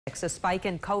A spike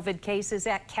in COVID cases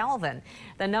at Calvin.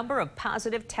 The number of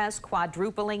positive tests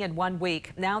quadrupling in 1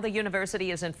 week. Now the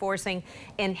university is enforcing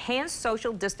enhanced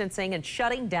social distancing and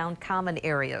shutting down common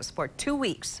areas for 2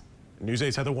 weeks. News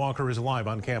 8's Heather Walker is live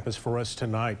on campus for us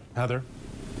tonight. Heather?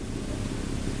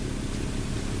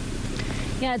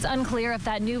 Yeah, it's unclear if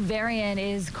that new variant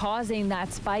is causing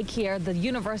that spike here. The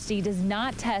university does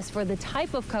not test for the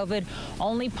type of COVID,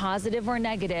 only positive or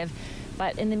negative.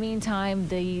 But in the meantime,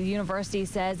 the university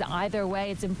says either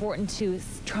way, it's important to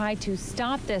try to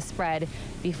stop this spread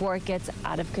before it gets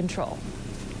out of control.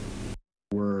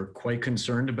 We're quite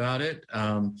concerned about it.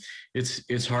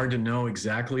 It's hard to know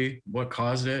exactly what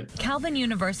caused it. Calvin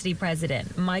University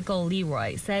President Michael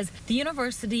Leroy says the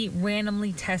university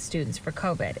randomly tests students for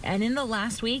COVID, and in the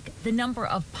last week, the number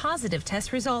of positive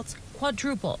test results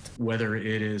quadrupled. Whether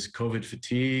it is COVID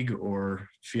fatigue or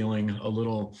feeling a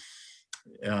little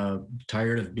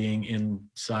tired of being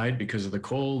inside because of the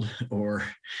cold, or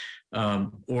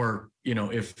you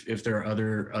know, if there are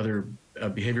other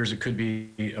behaviors, it could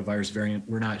be a virus variant.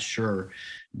 We're not sure,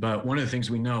 but one of the things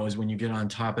we know is when you get on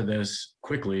top of this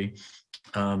quickly,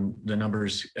 the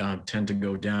numbers tend to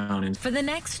go down. And for the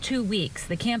next 2 weeks,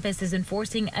 the campus is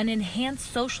enforcing an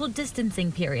enhanced social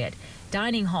distancing period.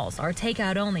 Dining halls are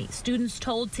takeout only. Students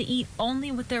told to eat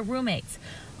only with their roommates.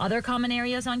 Other common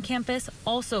areas on campus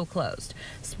also closed.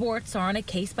 Sports are on a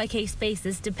case-by-case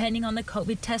basis depending on the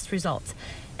COVID test results.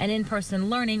 And in-person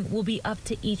learning will be up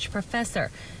to each professor.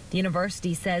 The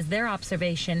university says their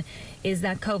observation is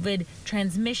that COVID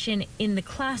transmission in the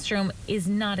classroom is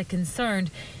not a concern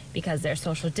because there's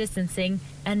social distancing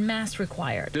and masks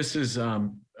required. This is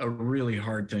a really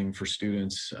hard thing for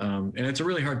students. And it's a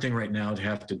really hard thing right now to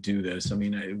have to do this. I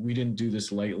mean, we didn't do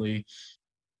this lightly.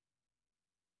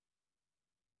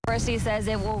 The university says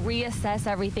it will reassess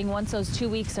everything once those 2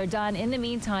 weeks are done. In the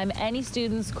meantime, any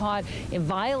students caught in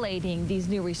violating these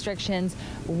new restrictions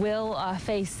will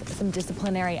face some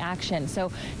disciplinary action.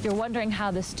 So if you're wondering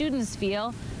how the students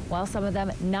feel, well, some of them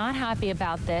not happy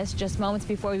about this. Just moments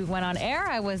before we went on air,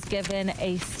 I was given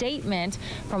a statement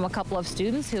from a couple of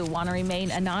students who want to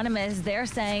remain anonymous. They're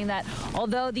saying that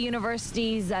although the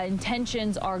university's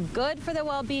intentions are good for their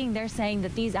well-being, they're saying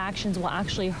that these actions will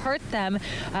actually hurt them,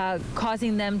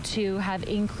 causing them to have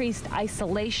increased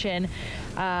isolation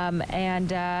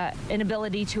and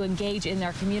inability to engage in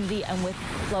their community and with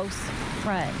close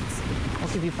friends. We'll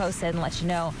keep you posted and let you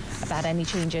know about any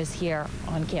changes here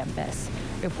on campus.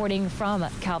 Reporting from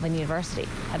Calvin University,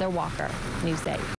 Heather Walker, News 8.